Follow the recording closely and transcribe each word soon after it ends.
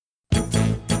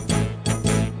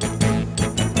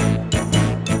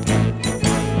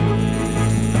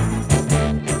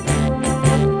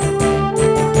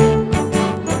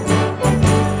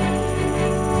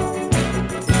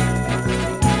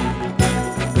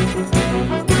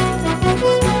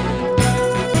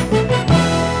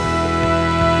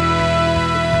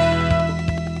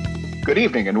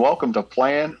evening and welcome to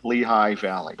Plan Lehigh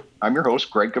Valley. I'm your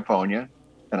host, Greg Capogna,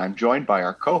 and I'm joined by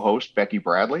our co-host, Becky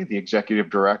Bradley, the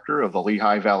Executive Director of the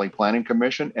Lehigh Valley Planning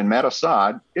Commission, and Matt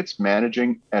Assad, its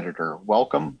Managing Editor.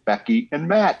 Welcome, Becky and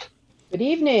Matt. Good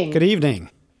evening. Good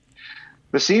evening.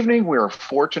 This evening, we are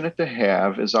fortunate to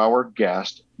have as our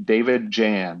guest, David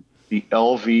Jan, the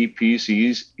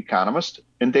LVPC's economist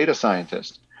and data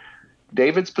scientist.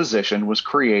 David's position was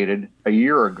created a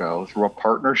year ago through a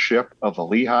partnership of the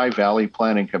Lehigh Valley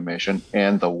Planning Commission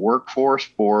and the Workforce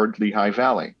Board Lehigh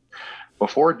Valley.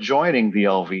 Before joining the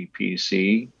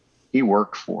LVPC, he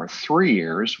worked for 3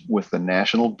 years with the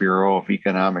National Bureau of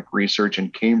Economic Research in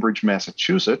Cambridge,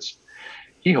 Massachusetts.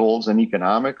 He holds an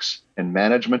economics and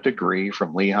management degree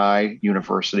from Lehigh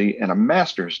University and a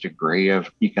master's degree of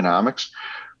economics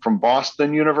from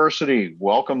Boston University.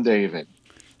 Welcome, David.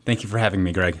 Thank you for having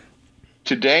me, Greg.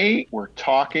 Today, we're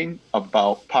talking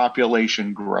about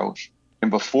population growth. And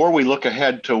before we look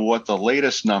ahead to what the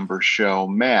latest numbers show,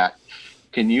 Matt,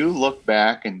 can you look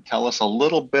back and tell us a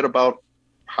little bit about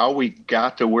how we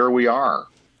got to where we are?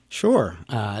 Sure.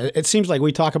 It seems like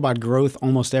we talk about growth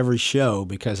almost every show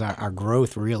because our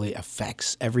growth really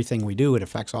affects everything we do. It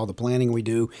affects all the planning we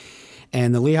do.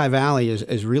 And the Lehigh Valley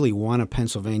is really one of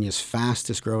Pennsylvania's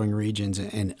fastest growing regions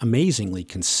and amazingly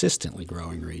consistently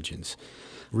growing regions,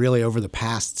 really over the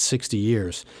past 60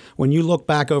 years. When you look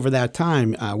back over that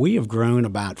time, we have grown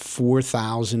about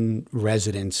 4,000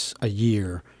 residents a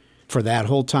year for that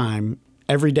whole time.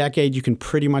 Every decade, you can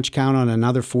pretty much count on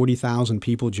another 40,000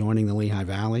 people joining the Lehigh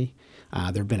Valley.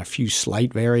 There have been a few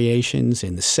slight variations.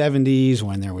 In the 70s,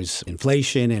 when there was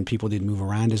inflation and people didn't move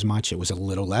around as much, it was a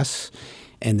little less.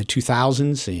 In the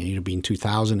 2000s, between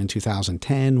 2000 and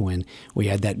 2010, when we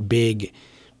had that big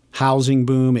housing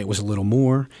boom, it was a little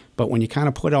more. But when you kind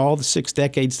of put all the 6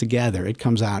 decades together, it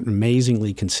comes out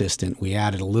amazingly consistent. We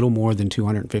added a little more than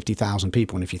 250,000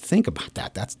 people. And if you think about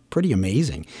that, that's pretty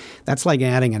amazing. That's like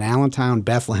adding an Allentown,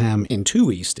 Bethlehem, and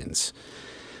 2 Eastons.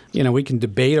 We can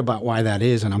debate about why that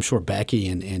is, and I'm sure Becky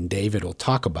and David will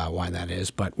talk about why that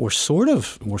is. But we're sort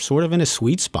of in a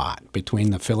sweet spot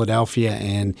between the Philadelphia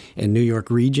and New York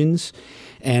regions,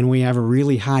 and we have a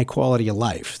really high quality of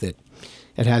life that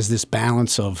it has this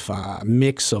balance of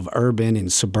mix of urban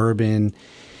and suburban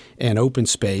and open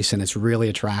space, and it's really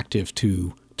attractive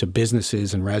to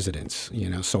businesses and residents.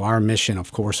 So our mission,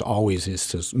 of course, always is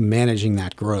to managing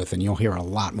that growth, and you'll hear a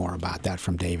lot more about that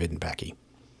from David and Becky.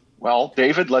 Well,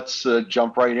 David, let's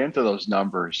jump right into those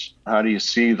numbers. How do you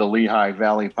see the Lehigh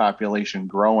Valley population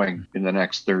growing in the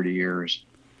next 30 years?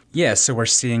 Yeah, so we're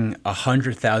seeing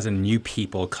 100,000 new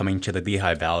people coming to the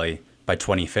Lehigh Valley by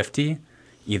 2050,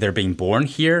 either being born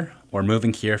here or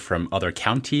moving here from other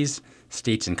counties,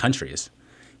 states, and countries.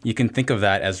 You can think of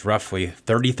that as roughly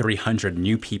 3,300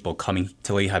 new people coming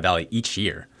to Lehigh Valley each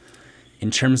year. In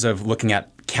terms of looking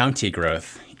at county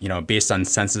growth, based on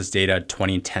census data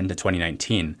 2010 to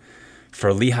 2019,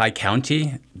 for Lehigh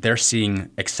County, they're seeing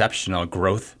exceptional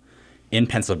growth in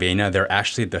Pennsylvania. They're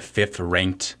actually the 5th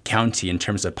ranked county in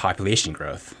terms of population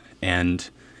growth. And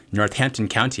Northampton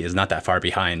County is not that far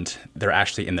behind. They're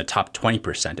actually in the top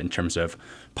 20% in terms of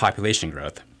population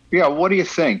growth. Yeah, what do you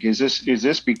think? Is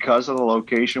this because of the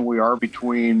location we are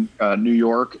between New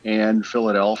York and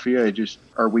Philadelphia?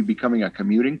 Are we becoming a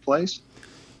commuting place?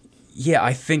 Yeah,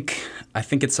 I think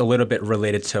it's a little bit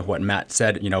related to what Matt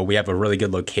said. We have a really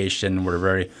good location. We're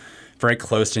very, very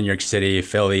close to New York City,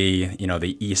 Philly,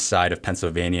 the east side of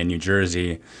Pennsylvania, New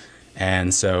Jersey.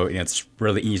 And so it's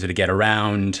really easy to get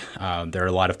around. There are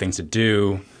a lot of things to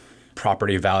do.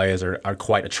 Property values are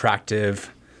quite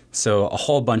attractive. So a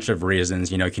whole bunch of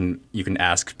reasons, you can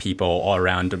ask people all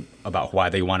around about why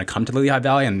they want to come to the Lehigh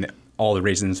Valley, and all the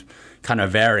reasons kind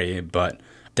of vary, but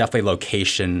definitely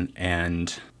location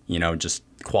and, just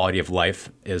quality of life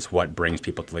is what brings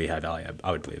people to Lehigh Valley,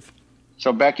 I would believe.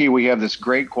 So Becky, we have this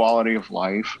great quality of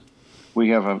life. We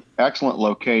have an excellent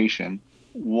location.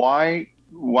 Why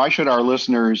should our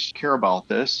listeners care about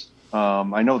this?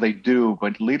 I know they do,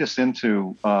 but lead us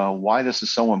into why this is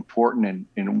so important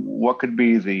and what could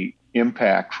be the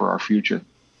impact for our future.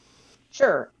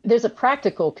 Sure. There's a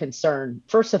practical concern.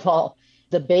 First of all,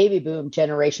 the baby boom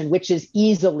generation, which is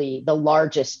easily the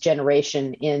largest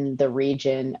generation in the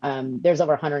region. There's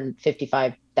over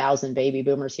 155,000 baby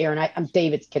boomers here. And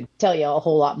David can tell you a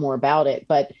whole lot more about it,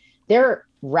 but they're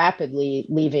rapidly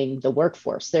leaving the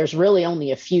workforce. There's really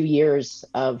only a few years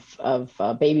of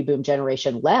baby boom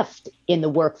generation left in the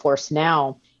workforce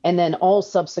now. And then all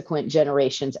subsequent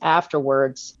generations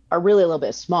afterwards are really a little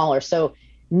bit smaller. So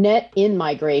net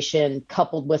in-migration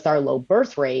coupled with our low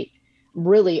birth rate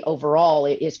really overall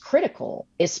is critical,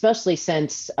 especially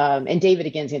since, and David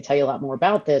again is going to tell you a lot more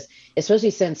about this,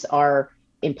 especially since our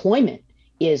employment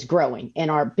is growing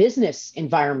and our business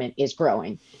environment is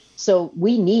growing. So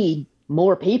we need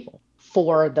more people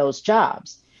for those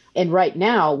jobs. And right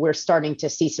now we're starting to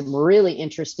see some really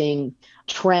interesting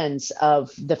trends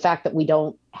of the fact that we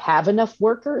don't have enough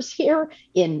workers here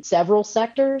in several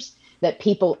sectors, that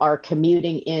people are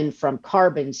commuting in from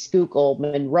Carbon, Schuylkill,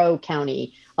 Monroe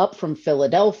County, up from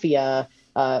Philadelphia,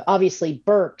 obviously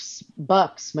Berks,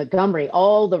 Bucks, Montgomery,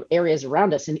 all the areas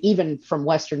around us, and even from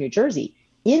Western New Jersey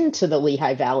into the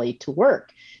Lehigh Valley to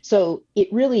work. So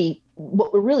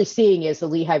what we're really seeing is the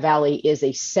Lehigh Valley is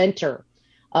a center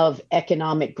of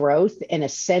economic growth and a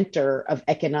center of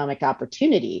economic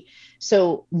opportunity.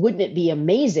 So wouldn't it be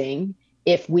amazing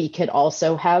if we could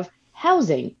also have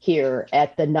housing here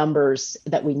at the numbers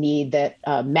that we need that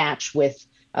match with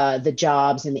the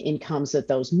jobs and the incomes that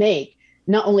those make,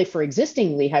 not only for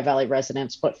existing Lehigh Valley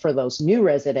residents, but for those new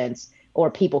residents or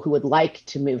people who would like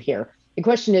to move here. The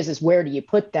question is where do you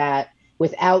put that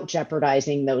without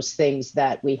jeopardizing those things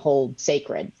that we hold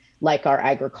sacred, like our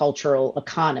agricultural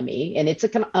economy? And it's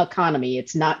an economy.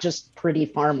 It's not just pretty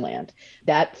farmland.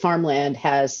 That farmland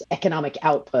has economic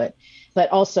output, but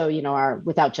also,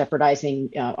 without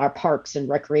jeopardizing our parks and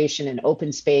recreation and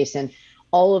open space and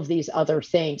all of these other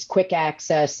things, quick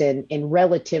access and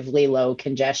relatively low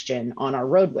congestion on our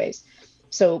roadways.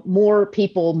 So more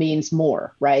people means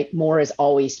more, right? More is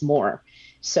always more.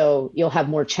 So you'll have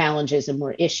more challenges and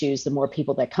more issues the more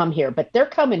people that come here, but they're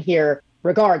coming here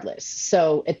regardless.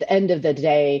 So at the end of the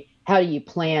day, how do you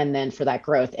plan then for that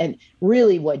growth? And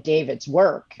really what David's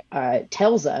work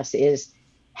tells us is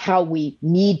how we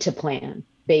need to plan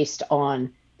based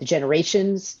on the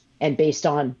generations and based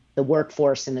on the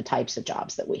workforce and the types of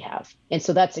jobs that we have. And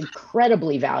so that's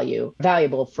incredibly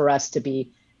valuable for us to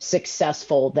be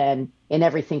successful then in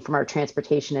everything from our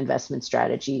transportation investment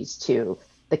strategies to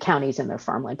the counties and their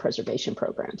farmland preservation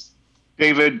programs.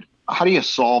 David, how do you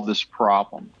solve this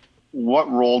problem? What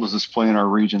role does this play in our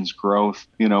region's growth?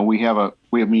 We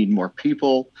need more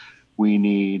people, we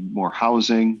need more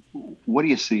housing. What do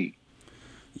you see?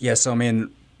 Yeah, so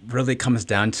really comes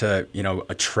down to,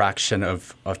 attraction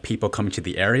of people coming to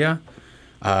the area.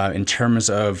 In terms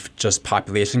of just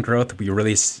population growth, we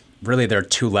really there are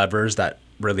two levers that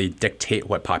really dictate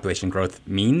what population growth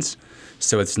means.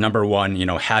 So it's number one,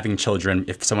 having children.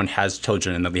 If someone has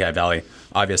children in the Lehigh Valley,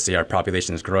 obviously our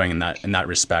population is growing in that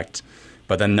respect.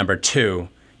 But then number two,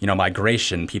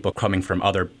 migration, people coming from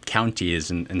other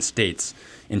counties and states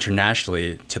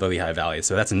internationally to the Lehigh Valley.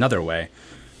 So that's another way.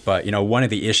 But, one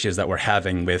of the issues that we're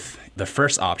having with the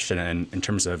first option in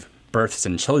terms of births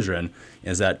and children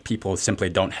is that people simply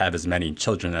don't have as many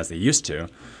children as they used to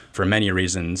for many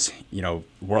reasons.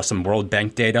 Some World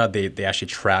Bank data, they actually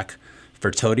track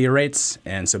fertility rates.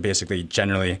 And so basically,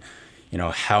 generally,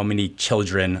 how many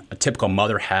children a typical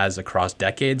mother has across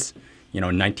decades. In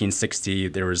 1960,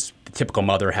 the typical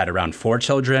mother had around 4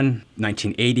 children.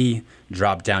 1980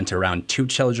 dropped down to around 2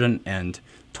 children, and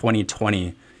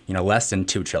 2020, less than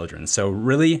 2 children. So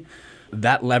really,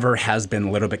 that lever has been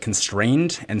a little bit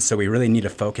constrained. And so we really need to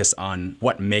focus on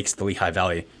what makes the Lehigh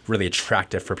Valley really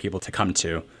attractive for people to come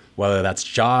to, whether that's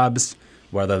jobs,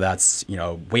 whether that's,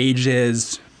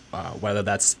 wages, whether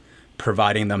that's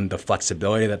providing them the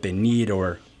flexibility that they need,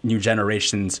 or new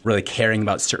generations really caring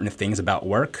about certain things about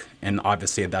work. And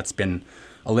obviously that's been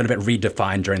a little bit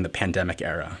redefined during the pandemic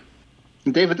era.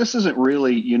 David, this isn't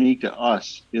really unique to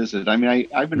us, is it?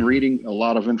 I've been reading a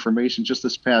lot of information just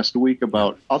this past week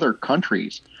about other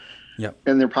countries,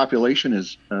 and their population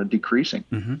is decreasing.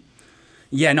 Mm-hmm.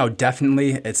 Yeah, no,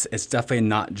 definitely. It's definitely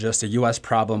not just a U.S.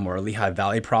 problem or a Lehigh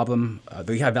Valley problem.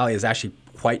 The Lehigh Valley is actually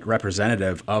quite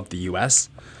representative of the U.S.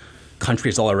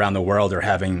 Countries all around the world are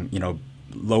having,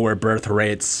 lower birth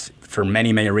rates for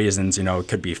many, many reasons. It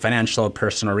could be financial,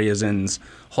 personal reasons,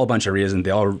 a whole bunch of reasons.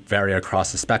 They all vary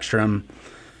across the spectrum.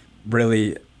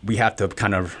 Really, we have to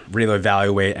kind of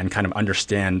reevaluate and kind of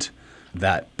understand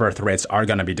that birth rates are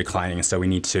going to be declining. So we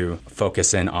need to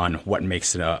focus in on what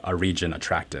makes it a region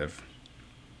attractive.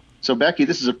 So, Becky,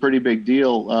 this is a pretty big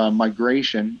deal.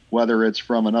 Migration, whether it's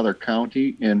from another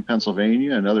county in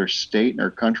Pennsylvania, another state in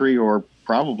our country, or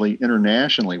probably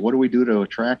internationally. What do we do to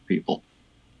attract people?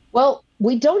 Well,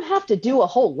 we don't have to do a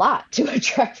whole lot to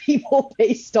attract people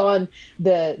based on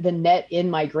the net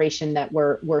in-migration that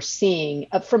we're seeing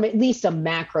from at least a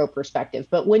macro perspective.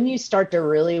 But when you start to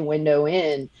really window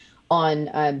in on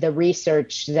the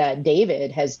research that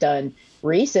David has done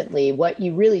recently, what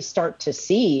you really start to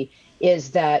see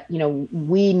is that,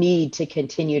 we need to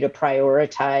continue to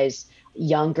prioritize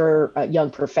younger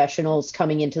young professionals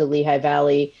coming into the Lehigh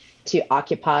Valley to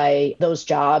occupy those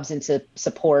jobs and to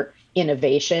support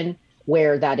innovation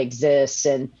where that exists.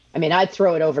 And I mean, I'd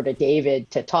throw it over to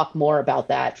David to talk more about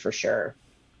that for sure.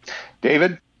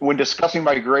 David, when discussing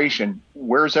migration,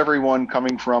 where's everyone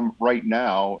coming from right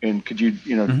now? And could you,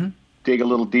 dig a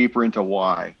little deeper into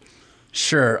why?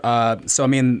 Sure. So, I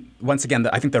mean, once again,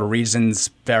 I think the reasons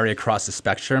vary across the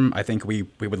spectrum. I think we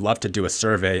would love to do a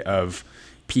survey of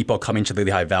people coming to the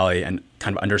Lehigh Valley and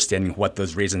kind of understanding what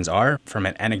those reasons are from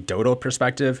an anecdotal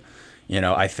perspective.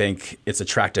 I think it's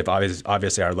attractive.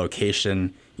 Obviously, our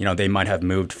location, they might have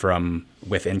moved from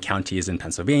within counties in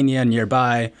Pennsylvania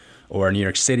nearby or New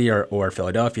York City or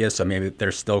Philadelphia. So maybe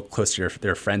they're still close to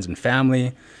their friends and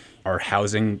family. Our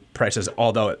housing prices,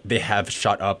 although they have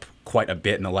shot up quite a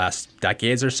bit in the last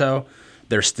decades or so,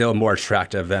 they're still more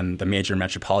attractive than the major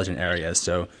metropolitan areas.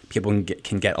 So people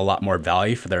can get a lot more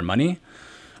value for their money.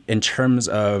 In terms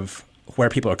of where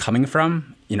people are coming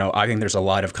from, I think there's a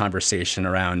lot of conversation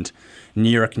around New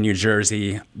York, New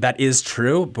Jersey. That is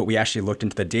true, but we actually looked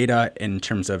into the data in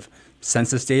terms of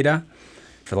census data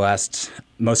for the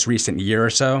most recent year or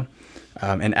so.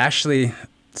 And actually,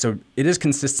 so it is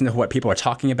consistent with what people are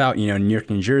talking about, New York,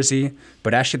 New Jersey,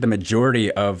 but actually the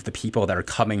majority of the people that are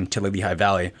coming to the Lehigh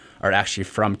Valley are actually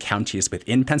from counties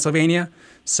within Pennsylvania.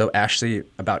 So actually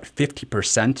about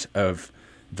 50% of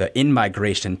the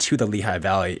in-migration to the Lehigh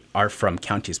Valley are from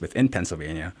counties within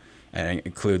Pennsylvania. And it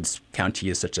includes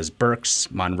counties such as Berks,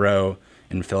 Monroe,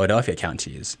 and Philadelphia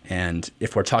counties. And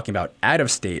if we're talking about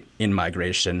out-of-state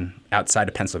in-migration outside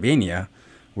of Pennsylvania,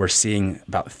 we're seeing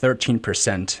about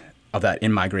 13% of that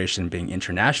in-migration being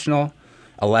international,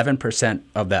 11%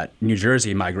 of that New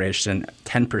Jersey migration,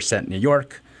 10% New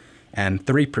York, and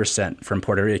 3% from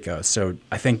Puerto Rico. So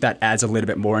I think that adds a little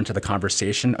bit more into the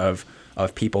conversation of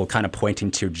people kind of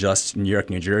pointing to just New York,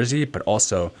 New Jersey, but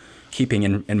also keeping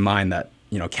in mind that,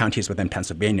 counties within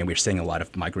Pennsylvania, we're seeing a lot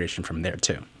of migration from there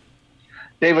too.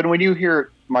 David, when you hear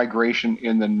migration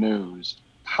in the news,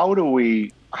 how do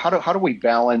we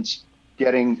balance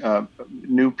getting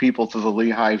new people to the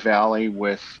Lehigh Valley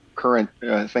with current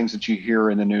things that you hear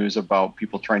in the news about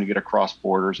people trying to get across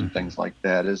borders and things like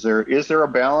that? Is there a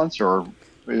balance, or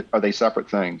are they separate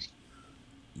things?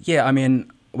 Yeah, I mean,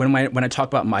 when I talk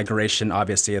about migration,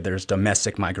 obviously there's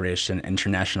domestic migration,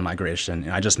 international migration,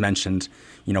 and I just mentioned,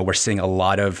 we're seeing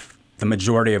the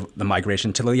majority of the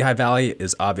migration to the Lehigh Valley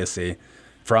is obviously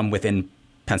from within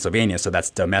Pennsylvania, so that's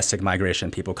domestic migration,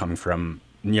 people coming from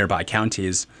nearby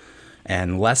counties,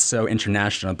 and less so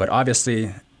international. But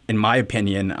obviously, in my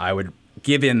opinion, I would,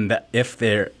 given that if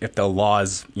the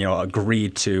laws, agree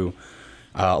to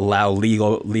allow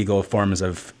legal forms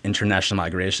of international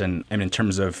migration, and in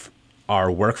terms of our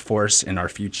workforce and our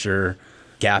future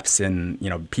gaps in,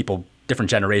 people, different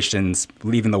generations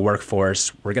leaving the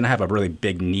workforce, we're going to have a really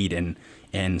big need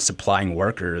in supplying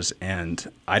workers. And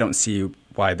I don't see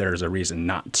why there's a reason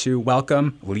not to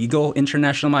welcome legal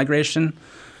international migration,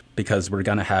 because we're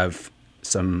going to have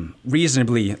some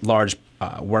reasonably large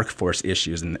workforce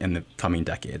issues in the coming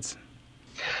decades.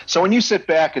 So when you sit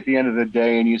back at the end of the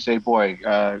day and you say, boy,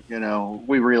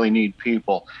 we really need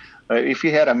people, if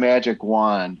you had a magic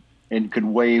wand and could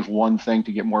wave one thing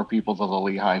to get more people to the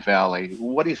Lehigh Valley,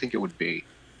 what do you think it would be?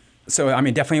 So, I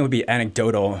mean, definitely it would be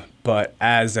anecdotal, but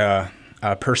as a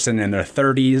person in their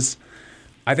 30s,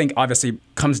 I think obviously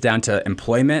comes down to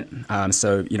employment.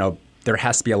 So, there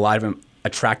has to be a lot of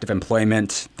attractive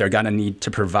employment. They're going to need to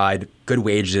provide good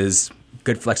wages,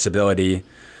 good flexibility,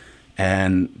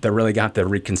 and they're really going to have to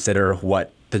reconsider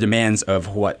what the demands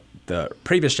of what the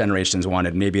previous generations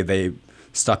wanted. Maybe they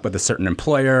stuck with a certain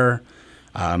employer,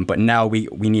 but now we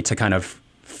need to kind of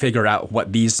figure out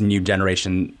what this new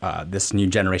generation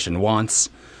wants.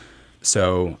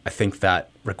 So I think that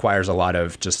requires a lot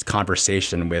of just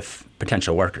conversation with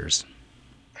potential workers.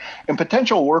 And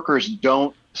potential workers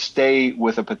don't stay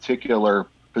with a particular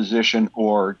position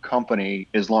or company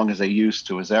as long as they used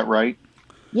to. Is that right?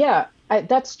 Yeah,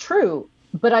 that's true.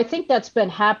 But I think that's been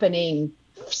happening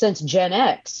since Gen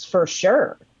X for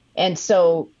sure. And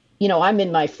so, I'm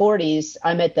in my 40s.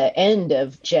 I'm at the end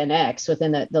of Gen X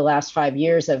within the last 5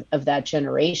 years of that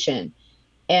generation.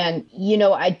 And,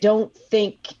 I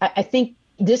think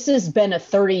this has been a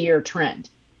 30-year trend.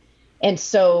 And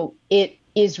so it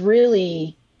is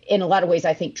really, in a lot of ways,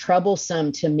 I think,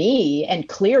 troublesome to me, and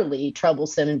clearly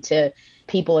troublesome to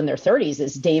people in their 30s,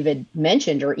 as David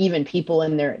mentioned, or even people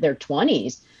in their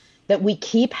 20s, that we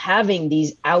keep having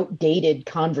these outdated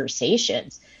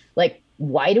conversations. Like,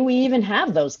 why do we even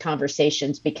have those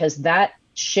conversations? Because that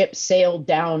ship sailed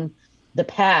down the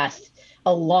path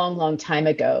a long, long time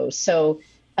ago. So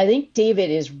I think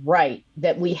David is right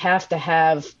that we have to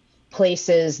have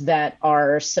places that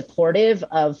are supportive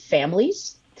of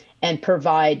families and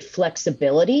provide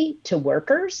flexibility to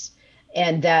workers,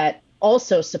 and that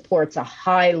also supports a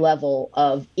high level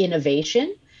of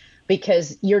innovation,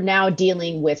 because you're now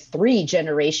dealing with three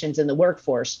generations in the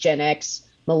workforce: Gen X,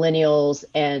 millennials,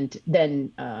 and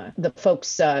then the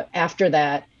folks after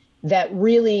that, that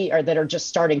really are, that are just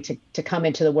starting to come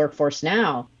into the workforce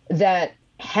now, that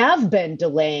have been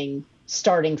delaying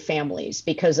starting families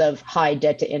because of high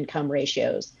debt to income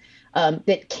ratios,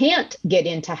 that can't get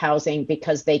into housing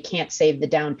because they can't save the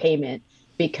down payment,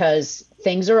 because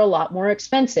things are a lot more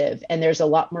expensive and there's a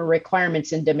lot more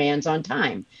requirements and demands on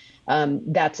time.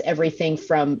 That's everything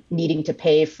from needing to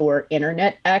pay for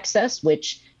internet access,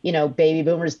 which, baby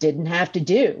boomers didn't have to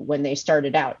do when they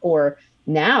started out, or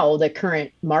now the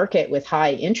current market with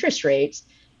high interest rates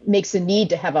makes the need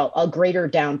to have a greater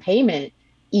down payment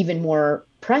even more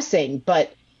pressing.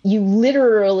 But you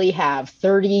literally have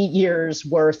 30 years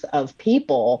worth of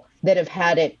people that have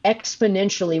had it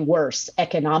exponentially worse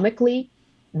economically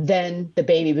than the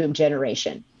baby boom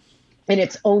generation. And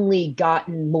it's only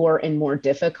gotten more and more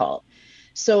difficult.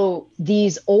 So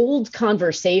these old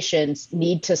conversations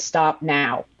need to stop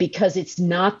now, because it's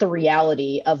not the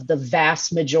reality of the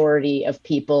vast majority of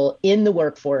people in the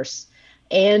workforce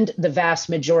and the vast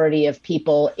majority of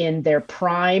people in their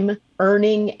prime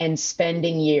earning and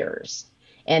spending years.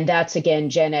 And that's, again,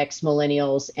 Gen X,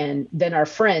 millennials, and then our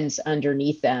friends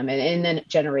underneath them, and then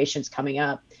generations coming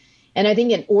up. And I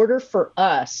think in order for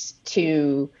us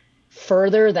to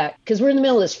further that, because we're in the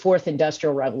middle of this fourth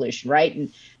industrial revolution, right?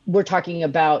 And we're talking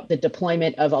about the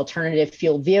deployment of alternative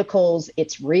fuel vehicles.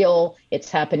 It's real, it's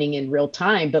happening in real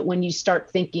time. But when you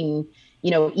start thinking,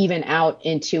 even out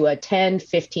into a 10,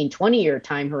 15, 20-year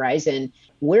time horizon,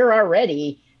 we're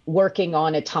already working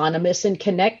on autonomous and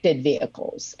connected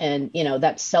vehicles, and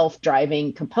that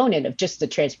self-driving component of just the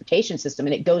transportation system,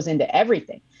 and it goes into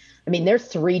everything. I mean, they're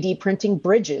 3D printing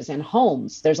bridges and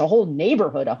homes. There's a whole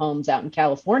neighborhood of homes out in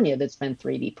California that's been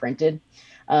 3D printed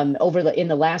in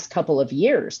the last couple of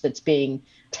years, that's being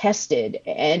tested.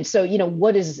 And so,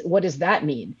 what does that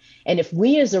mean? And if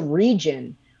we as a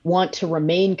region want to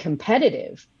remain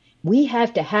competitive, we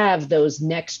have to have those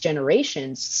next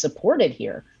generations supported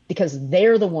here, because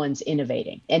they're the ones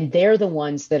innovating and they're the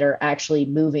ones that are actually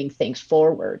moving things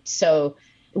forward. So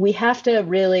we have to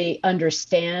really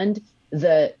understand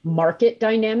the market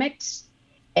dynamics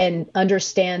and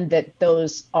understand that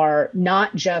those are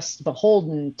not just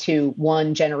beholden to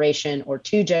one generation or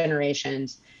two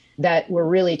generations, that we're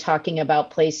really talking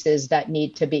about places that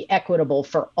need to be equitable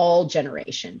for all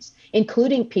generations,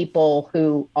 including people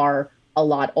who are a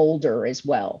lot older as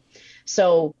well.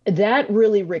 So that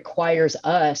really requires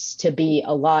us to be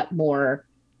a lot more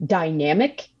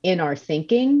dynamic in our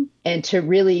thinking, and to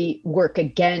really work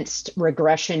against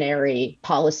regressionary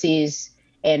policies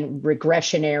and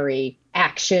regressionary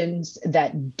actions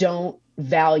that don't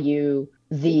value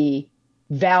the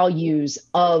values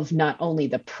of not only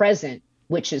the present,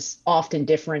 which is often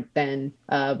different than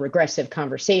regressive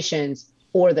conversations,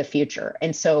 or the future.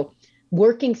 And so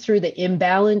working through the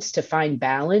imbalance to find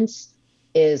balance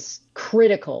is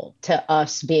critical to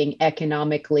us being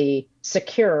economically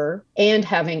secure and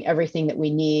having everything that we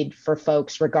need for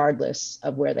folks, regardless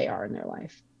of where they are in their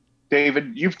life.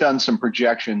 David, you've done some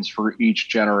projections for each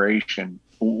generation.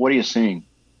 What are you seeing?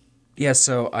 Yeah,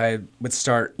 so I would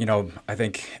start, I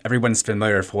think everyone's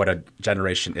familiar with what a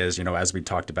generation is, as we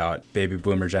talked about, baby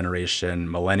boomer generation,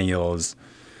 millennials.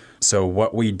 So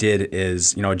what we did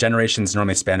is, generations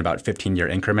normally span about 15-year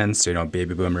increments. So,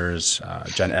 baby boomers,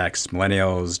 Gen X,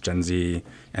 millennials, Gen Z,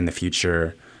 and the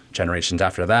future generations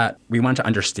after that. We want to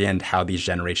understand how these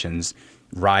generations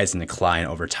rise and decline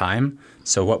over time.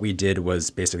 So what we did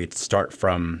was basically start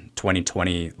from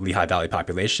 2020 Lehigh Valley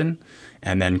population,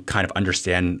 and then kind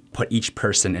of put each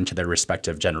person into their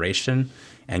respective generation,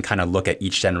 and kind of look at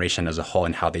each generation as a whole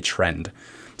and how they trend.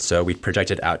 So we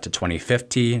projected out to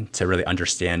 2050 to really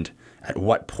understand at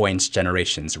what points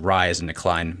generations rise and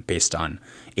decline based on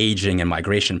aging and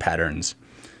migration patterns.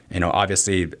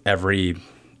 Obviously every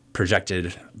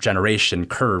projected generation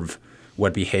curve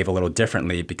would behave a little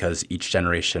differently because each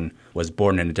generation was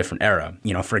born in a different era.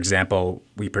 For example,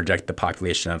 we project the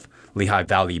population of Lehigh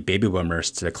Valley baby boomers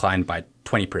to decline by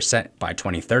 20% by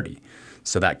 2030.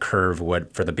 So that curve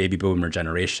for the baby boomer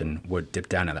generation would dip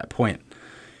down at that point.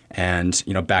 And,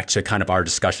 back to kind of our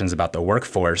discussions about the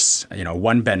workforce,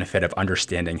 one benefit of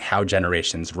understanding how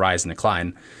generations rise and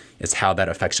decline is how that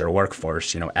affects our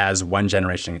workforce. As one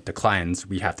generation declines,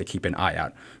 we have to keep an eye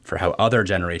out for how other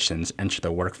generations enter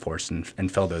the workforce and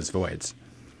fill those voids.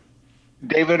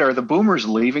 David, are the boomers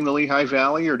leaving the Lehigh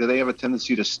Valley, or do they have a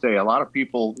tendency to stay? A lot of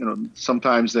people,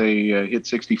 sometimes they hit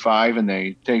 65 and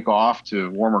they take off to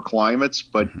warmer climates,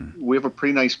 but we have a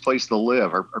pretty nice place to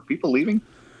live. Are people leaving?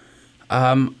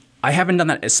 I haven't done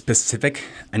that specific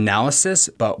analysis,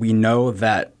 but we know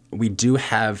that we do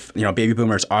have, baby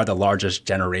boomers are the largest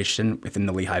generation within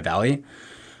the Lehigh Valley,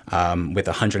 with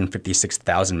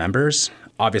 156,000 members.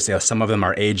 Obviously, some of them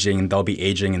are aging. They'll be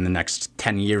aging in the next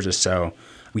 10 years or so.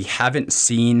 We haven't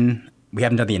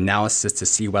done the analysis to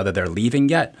see whether they're leaving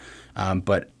yet,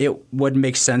 but it would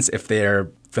make sense if they're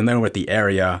familiar with the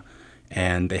area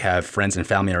and they have friends and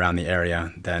family around the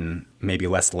area, then maybe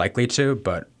less likely to,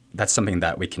 but that's something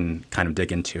that we can kind of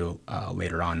dig into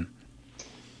later on.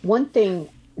 One thing,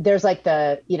 there's like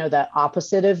the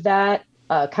opposite of that,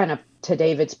 kind of to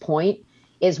David's point,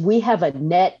 is we have a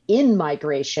net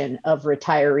in-migration of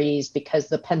retirees because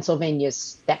the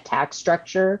Pennsylvania's tax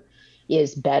structure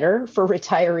is better for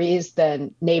retirees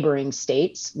than neighboring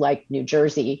states like New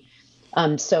Jersey.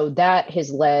 So that has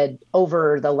led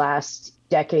over the last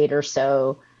decade or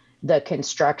so the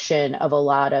construction of a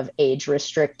lot of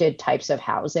age-restricted types of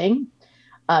housing.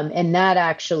 And that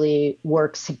actually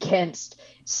works against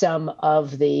some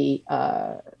of the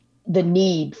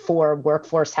need for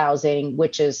workforce housing,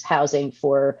 which is housing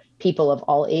for people of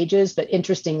all ages. But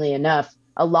interestingly enough,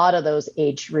 a lot of those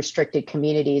age-restricted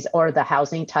communities are the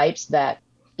housing types that,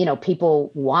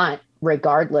 people want,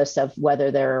 regardless of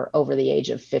whether they're over the age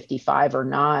of 55 or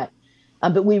not.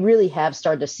 But we really have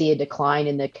started to see a decline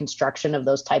in the construction of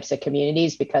those types of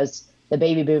communities because the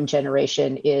baby boom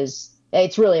generation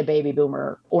it's really a baby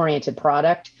boomer oriented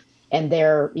product. And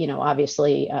they're,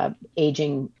 obviously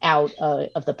aging out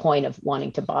of the point of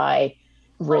wanting to buy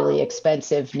really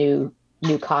expensive new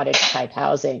cottage type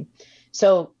housing.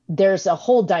 So there's a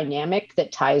whole dynamic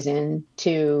that ties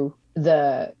into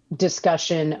the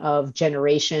discussion of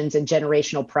generations and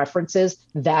generational preferences,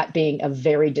 that being a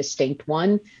very distinct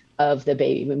one of the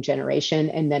baby boom generation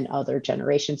and then other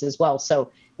generations as well.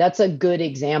 So that's a good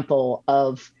example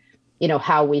of,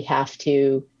 how we have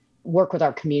to work with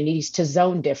our communities to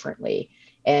zone differently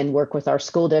and work with our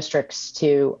school districts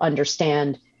to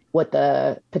understand what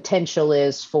the potential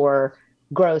is for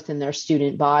growth in their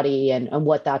student body and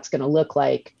what that's going to look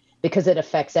like, because it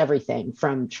affects everything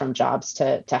from jobs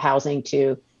to housing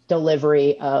to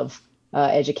delivery of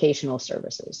educational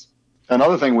services.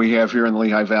 Another thing we have here in the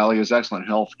Lehigh Valley is excellent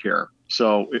health care.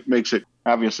 So it makes it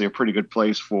obviously a pretty good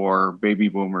place for baby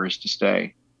boomers to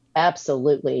stay.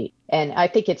 Absolutely. And I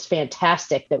think it's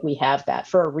fantastic that we have that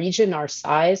for a region our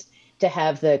size, to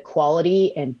have the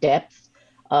quality and depth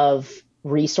of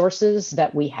resources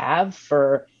that we have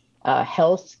for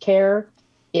health care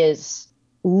is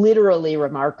literally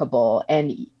remarkable.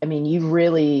 And I mean, you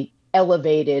really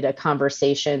elevated a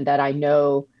conversation that I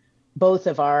know both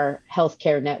of our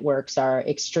healthcare networks are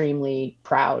extremely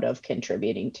proud of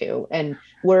contributing to. And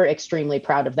we're extremely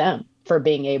proud of them for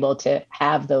being able to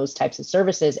have those types of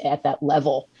services at that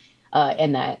level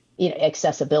and that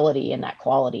accessibility and that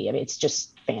quality. I mean, it's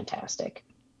just fantastic.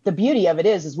 The beauty of it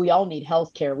is we all need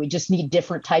healthcare. We just need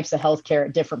different types of healthcare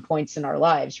at different points in our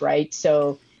lives, right?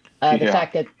 So the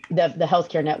fact that the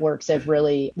healthcare networks have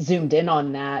really zoomed in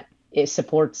on that, it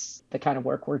supports the kind of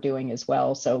work we're doing as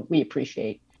well. So we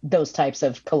appreciate those types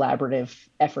of collaborative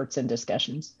efforts and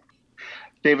discussions.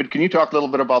 David, can you talk a little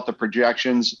bit about the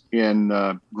projections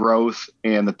in growth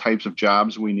and the types of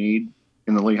jobs we need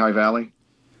in the Lehigh Valley?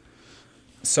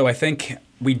 So I think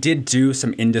we did do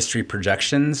some industry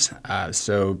projections.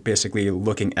 So basically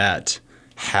looking at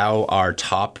how our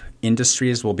top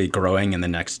industries will be growing in the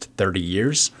next 30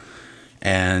 years.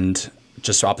 And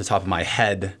just off the top of my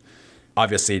head,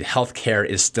 obviously healthcare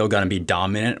is still going to be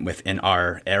dominant within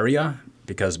our area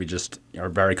because we just are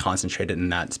very concentrated in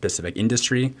that specific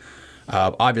industry.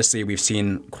 Obviously, we've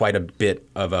seen quite a bit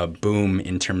of a boom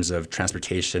in terms of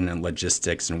transportation and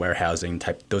logistics and warehousing,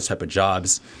 those type of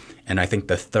jobs. And I think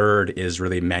the third is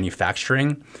really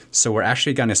manufacturing. So we're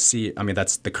actually going to see,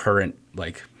 that's the current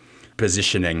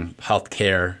positioning,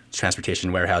 healthcare,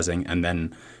 transportation, warehousing, and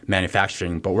then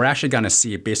manufacturing. But we're actually going to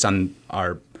see, based on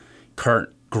our current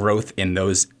growth in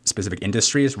those specific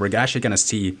industries, we're actually going to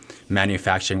see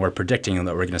manufacturing. We're predicting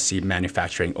that we're going to see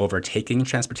manufacturing overtaking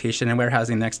transportation and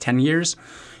warehousing in the next 10 years.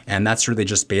 And that's really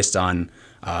just based on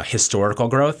historical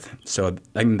growth. So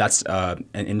I think that's an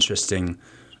interesting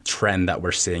trend that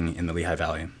we're seeing in the Lehigh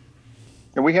Valley.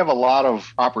 And we have a lot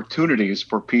of opportunities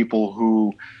for people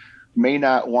who may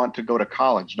not want to go to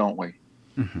college, don't we?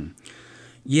 Mm-hmm.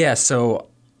 Yeah, so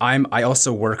I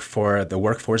also work for the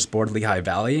Workforce Board Lehigh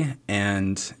Valley,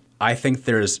 and I think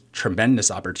there's tremendous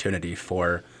opportunity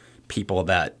for people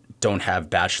that don't have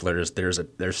bachelors.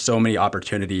 There's so many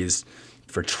opportunities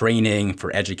for training,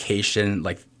 for education.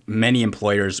 Like many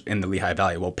employers in the Lehigh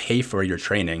Valley will pay for your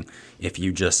training if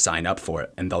you just sign up for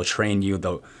it, and they'll train you.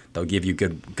 They'll give you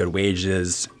good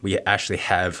wages. We actually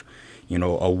have,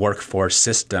 a workforce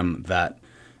system that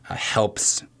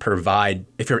helps provide,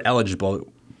 if you're eligible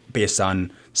based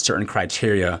on certain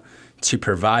criteria, to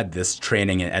provide this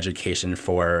training and education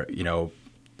for,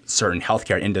 certain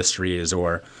healthcare industries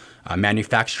or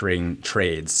manufacturing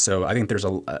trades. So I think there's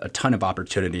a ton of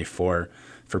opportunity for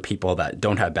people that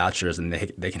don't have bachelors, and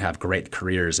they can have great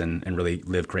careers and really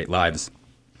live great lives.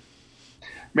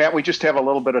 Matt, we just have a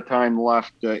little bit of time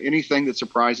left. Anything that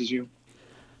surprises you?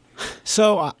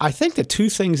 So I think the two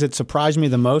things that surprised me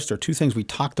the most are two things we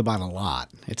talked about a lot.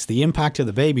 It's the impact of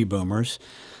the baby boomers.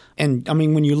 And I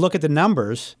mean, when you look at the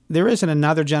numbers, there isn't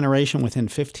another generation within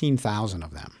 15,000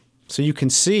 of them. So you can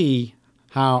see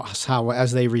how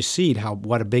as they recede,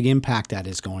 what a big impact that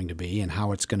is going to be, and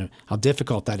how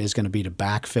difficult that is going to be to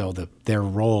backfill their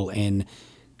role in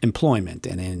employment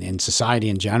and in society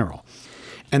in general.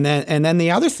 And then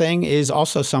the other thing is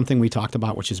also something we talked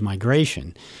about, which is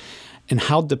migration, and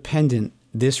how dependent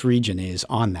this region is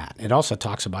on that. It also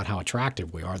talks about how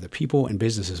attractive we are. The people and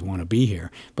businesses want to be here.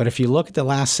 But if you look at the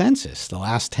last census, the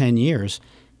last 10 years,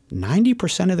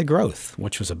 90% of the growth,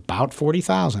 which was about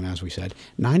 40,000, as we said,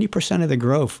 90% of the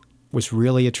growth was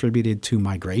really attributed to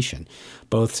migration,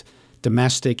 both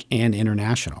domestic and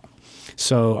international.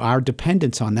 So our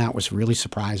dependence on that was really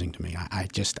surprising to me.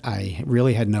 I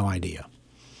really had no idea.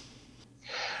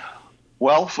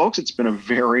 Well, folks, it's been a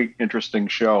very interesting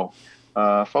show.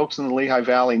 Folks in the Lehigh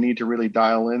Valley need to really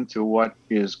dial into what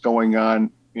is going on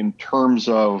in terms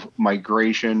of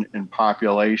migration and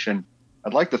population.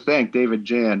 I'd like to thank David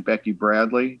Jan, Becky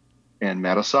Bradley, and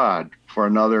Matt Assad for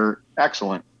another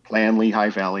excellent Plan Lehigh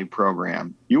Valley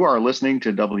program. You are listening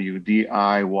to WDIY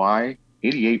 88.1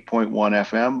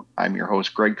 FM. I'm your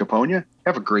host, Greg Capogna.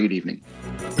 Have a great evening.